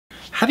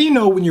How do you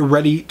know when you're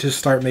ready to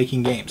start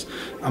making games?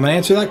 I'm gonna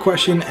answer that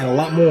question and a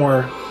lot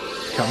more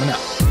coming up.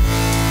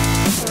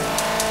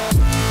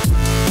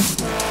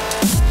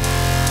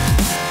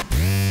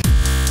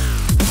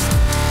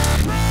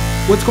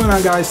 What's going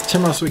on, guys?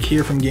 Tim Ruswick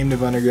here from Game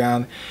Dev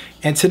Underground,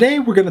 and today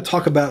we're going to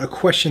talk about a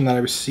question that I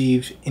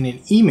received in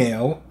an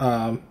email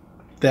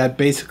that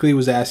basically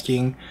was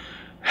asking,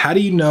 how do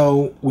you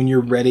know when you're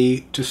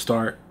ready to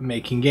start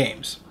making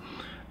games?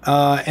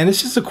 And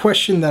this is a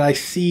question that I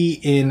see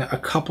in a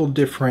couple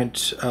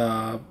different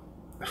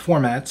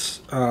formats.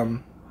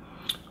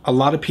 A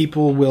lot of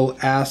people will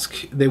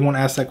ask, they won't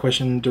ask that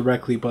question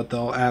directly, but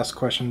they'll ask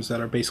questions that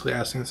are basically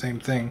asking the same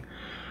thing.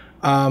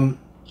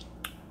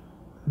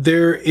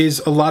 There is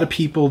a lot of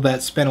people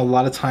that spend a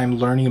lot of time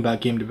learning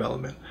about game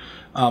development.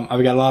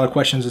 I've got a lot of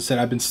questions that said,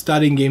 I've been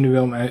studying game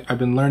development, I've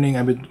been learning,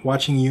 I've been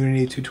watching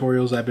Unity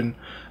tutorials, I've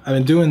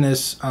been doing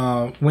this.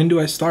 When do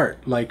I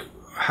start? Like,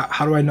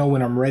 how do I know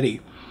when I'm ready?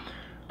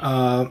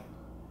 And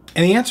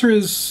the answer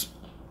is,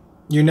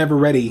 you're never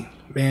ready,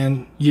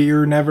 man.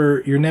 You're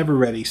never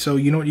ready. So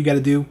you know what you got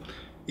to do?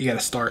 You got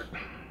to start.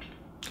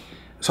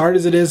 As hard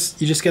as it is,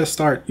 you just got to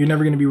start. You're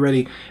never going to be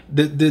ready.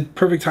 The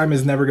perfect time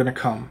is never going to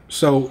come.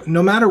 So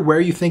no matter where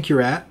you think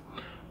you're at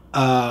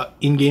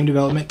in game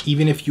development,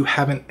 even if you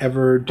haven't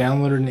ever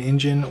downloaded an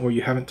engine or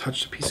you haven't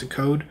touched a piece of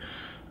code,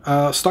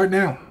 start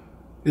now.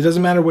 It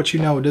doesn't matter what you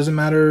know. It doesn't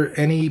matter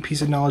any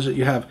piece of knowledge that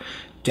you have.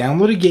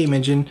 Download a game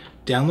engine,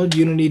 download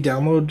Unity,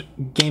 download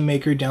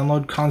GameMaker,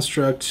 download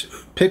Construct,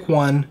 pick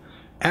one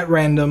at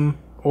random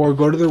or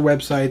go to their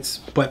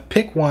websites, but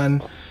pick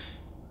one,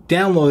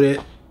 download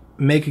it,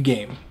 make a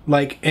game.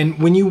 Like, and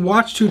when you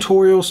watch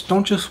tutorials,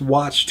 don't just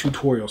watch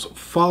tutorials,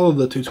 follow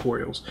the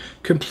tutorials,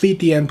 complete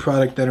the end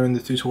product that are in the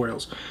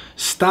tutorials.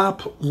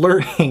 Stop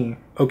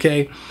learning,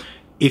 okay?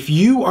 If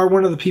you are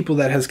one of the people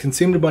that has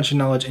consumed a bunch of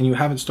knowledge and you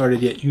haven't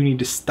started yet, you need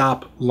to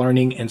stop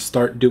learning and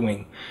start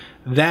doing.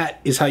 That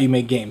is how you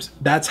make games.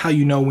 That's how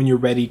you know when you're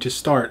ready to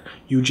start.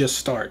 You just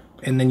start,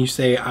 and then you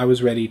say, I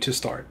was ready to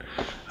start.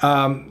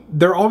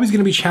 There are always going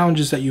to be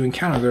challenges that you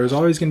encounter. There's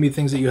always going to be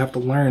things that you have to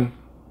learn.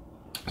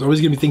 There's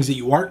always going to be things that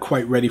you aren't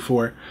quite ready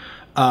for,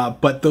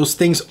 but those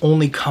things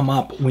only come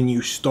up when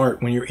you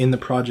start, when you're in the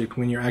project,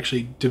 when you're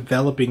actually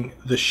developing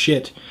the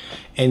shit,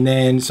 and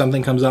then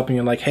something comes up and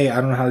you're like, hey, I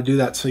don't know how to do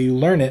that, so you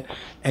learn it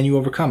and you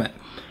overcome it.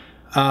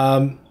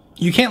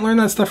 You can't learn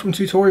that stuff from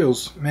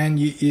tutorials, man.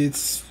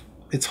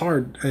 It's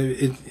hard.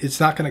 It's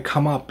not going to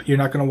come up. You're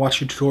not going to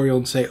watch a tutorial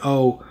and say,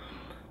 oh,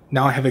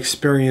 now I have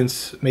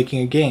experience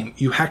making a game.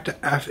 You have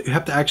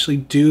to actually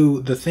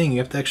do the thing. You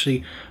have to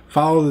actually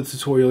follow the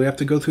tutorial. You have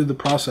to go through the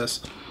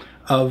process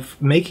of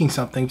making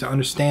something to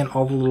understand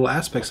all the little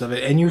aspects of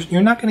it. And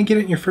you're not going to get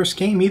it in your first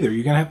game either.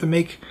 You're going to have to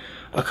make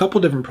a couple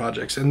different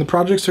projects. And the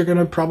projects are going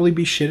to probably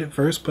be shit at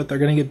first, but they're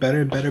going to get better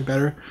and better and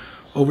better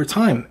over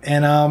time.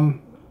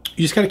 And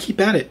you just got to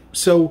keep at it.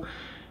 So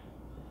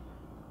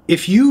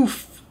if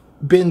you've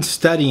been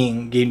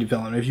studying game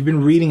development, if you've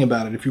been reading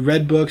about it, if you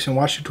read books and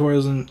watched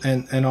tutorials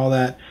and all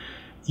that,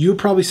 you're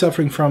probably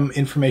suffering from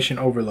information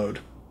overload.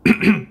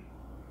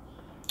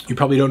 You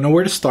probably don't know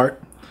where to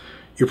start.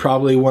 You're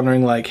probably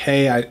wondering like,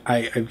 hey,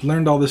 I've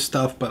learned all this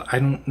stuff, but I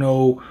don't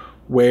know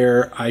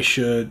where I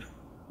should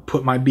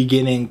put my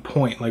beginning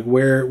point. Like,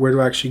 where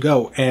do I actually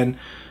go? And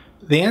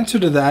the answer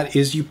to that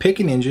is you pick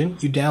an engine,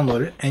 you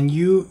download it, and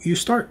you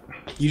start.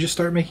 You just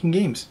start making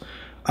games.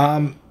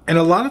 And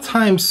a lot of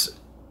times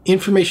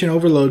information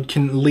overload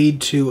can lead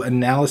to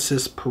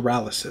analysis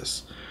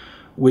paralysis,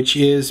 which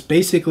is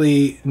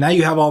basically now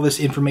you have all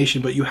this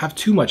information, but you have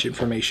too much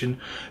information.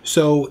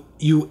 So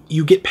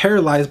you get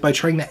paralyzed by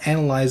trying to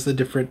analyze the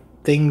different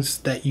things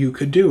that you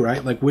could do,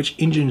 right? Like, which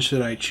engine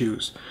should I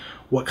choose?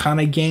 What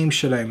kind of game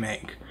should I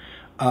make?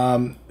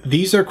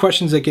 These are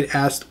questions that get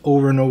asked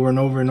over and over and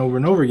over and over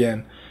and over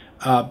again.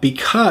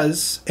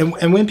 Because,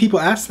 and when people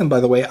ask them, by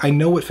the way, I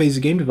know what phase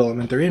of game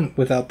development they're in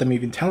without them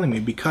even telling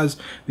me, because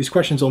these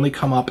questions only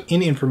come up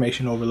in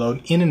information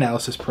overload, in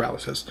analysis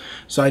paralysis.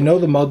 So I know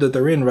the mode that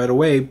they're in right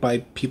away by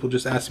people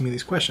just asking me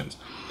these questions.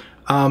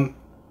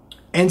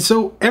 And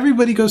so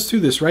everybody goes through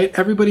this, right?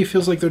 Everybody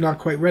feels like they're not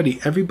quite ready.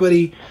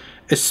 Everybody,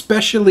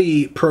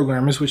 especially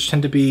programmers, which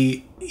tend to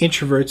be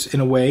introverts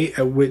in a way.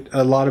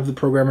 A lot of the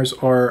programmers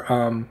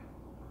are...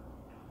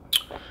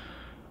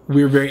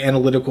 we're very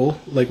analytical,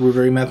 like we're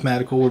very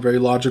mathematical, we're very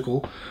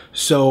logical.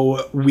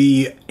 So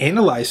we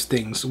analyze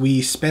things.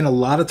 We spend a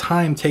lot of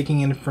time taking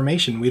in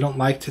information. We don't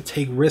like to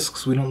take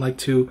risks. We don't like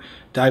to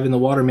dive in the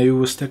water. Maybe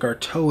we'll stick our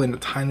toe in a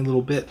tiny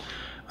little bit.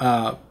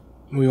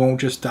 We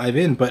won't just dive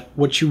in, but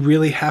what you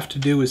really have to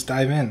do is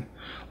dive in.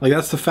 Like,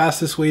 that's the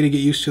fastest way to get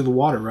used to the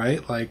water,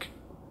 right? Like,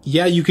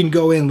 yeah, you can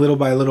go in little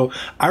by little.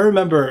 I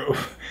remember,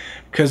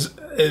 because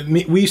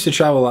we used to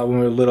travel a lot when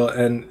we were little,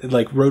 and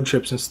like road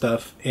trips and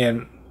stuff,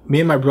 and me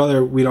and my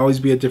brother, we'd always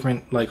be at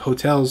different like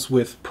hotels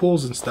with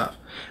pools and stuff.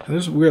 And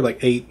we were like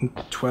 8 and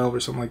 12 or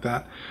something like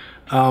that.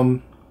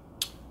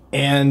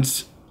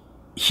 And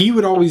he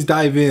would always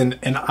dive in,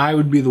 and I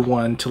would be the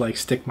one to like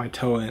stick my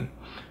toe in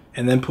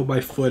and then put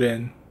my foot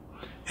in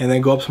and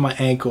then go up to my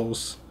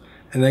ankles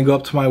and then go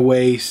up to my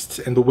waist,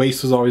 and the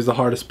waist was always the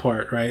hardest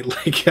part, right?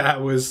 Like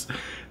that was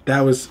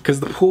because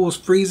the pool was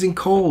freezing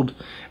cold,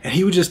 and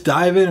he would just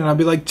dive in, and I'd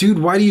be like, dude,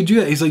 why do you do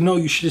that? He's like, no,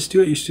 you should just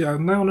do it. You should.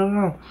 No, no,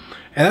 no.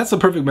 And that's a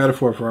perfect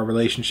metaphor for our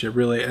relationship,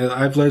 really.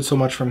 I've learned so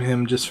much from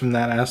him just from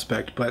that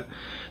aspect. But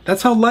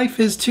that's how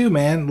life is too,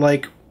 man.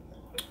 Like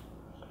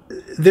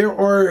there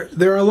are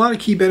a lot of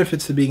key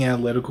benefits to being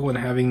analytical and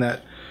having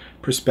that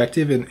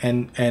perspective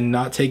and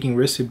not taking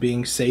risks and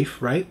being safe,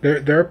 right?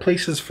 There are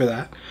places for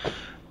that.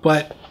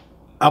 But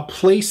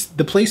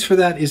the place for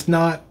that is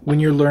not when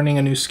you're learning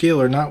a new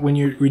skill, or not when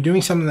you're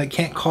doing something that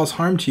can't cause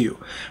harm to you.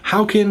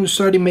 How can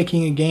starting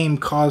making a game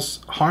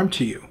cause harm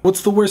to you?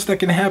 What's the worst that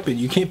can happen?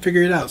 You can't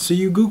figure it out, so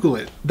you Google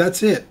it.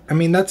 That's it. I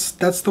mean, that's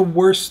the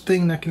worst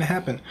thing that can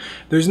happen.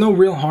 There's no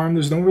real harm.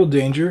 There's no real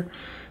danger.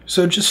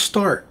 So just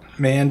start,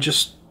 man.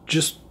 Just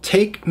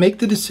make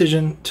the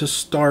decision to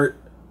start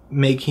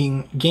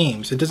making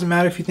games. It doesn't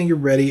matter if you think you're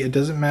ready. It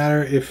doesn't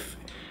matter if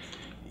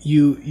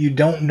you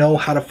don't know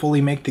how to fully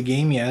make the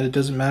game yet. It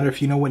doesn't matter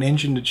if you know what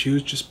engine to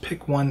choose. Just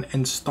pick one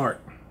and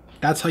start.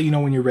 That's how you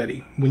know when you're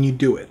ready, when you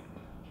do it.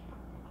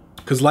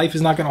 Because life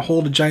is not going to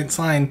hold a giant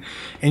sign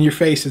in your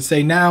face and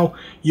say, now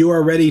you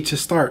are ready to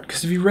start.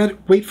 Because if you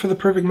wait for the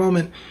perfect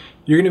moment,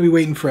 you're going to be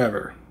waiting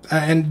forever.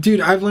 And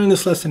dude, I've learned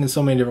this lesson in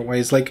so many different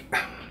ways. Like,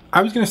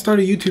 I was going to start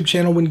a YouTube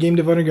channel when Game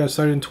Dev Underground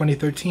started in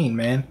 2013,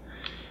 man.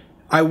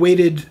 I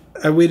waited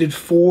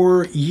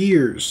 4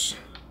 years.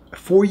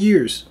 4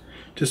 years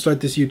to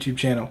start this YouTube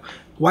channel.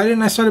 Why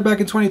didn't I start it back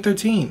in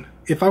 2013?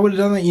 If I would have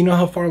done that, you know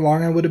how far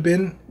along I would have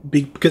been?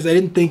 Because I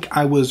didn't think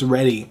I was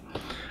ready.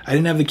 I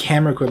didn't have the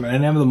camera equipment. I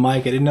didn't have the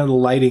mic. I didn't have the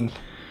lighting.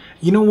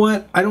 You know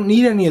what? I don't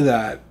need any of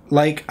that.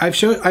 Like, I've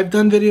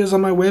done videos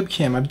on my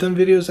webcam. I've done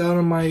videos out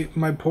on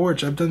my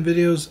porch. I've done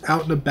videos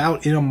out and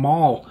about in a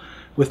mall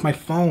with my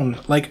phone.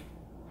 Like,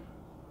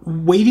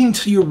 waiting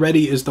till you're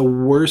ready is the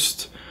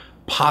worst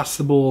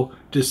possible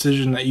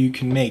decision that you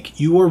can make.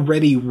 You are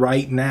ready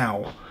right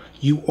now.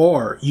 You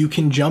are. You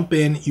can jump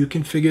in. You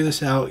can figure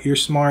this out. You're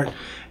smart.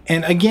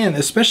 And again,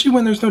 especially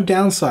when there's no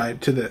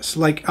downside to this.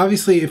 Like,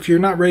 obviously, if you're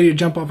not ready to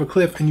jump off a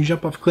cliff and you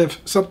jump off a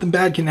cliff, something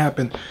bad can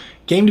happen.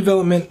 Game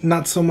development,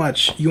 not so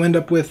much. You end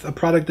up with a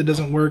product that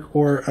doesn't work,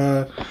 or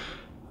a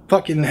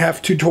fucking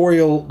half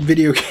tutorial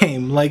video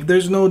game. Like,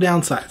 there's no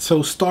downside.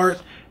 So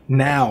start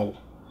now.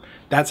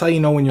 That's how you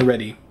know when you're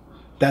ready.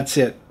 That's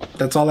it.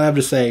 That's all I have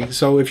to say.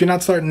 So if you're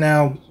not starting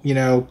now, you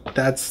know,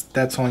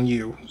 that's on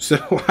you. So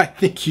I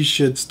think you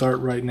should start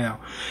right now.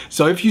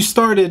 So if you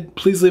started,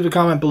 please leave a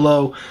comment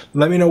below.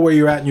 Let me know where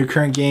you're at in your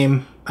current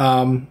game.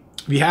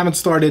 If you haven't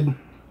started,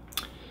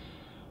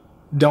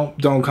 don't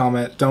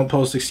comment. Don't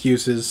post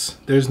excuses.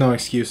 There's no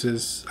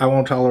excuses. I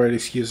won't tolerate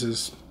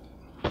excuses.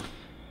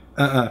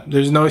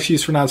 There's no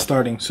excuse for not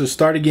starting. So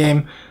start a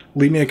game.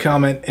 Leave me a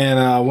comment.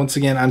 And once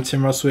again, I'm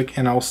Tim Ruswick,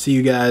 and I'll see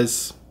you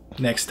guys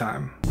next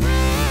time.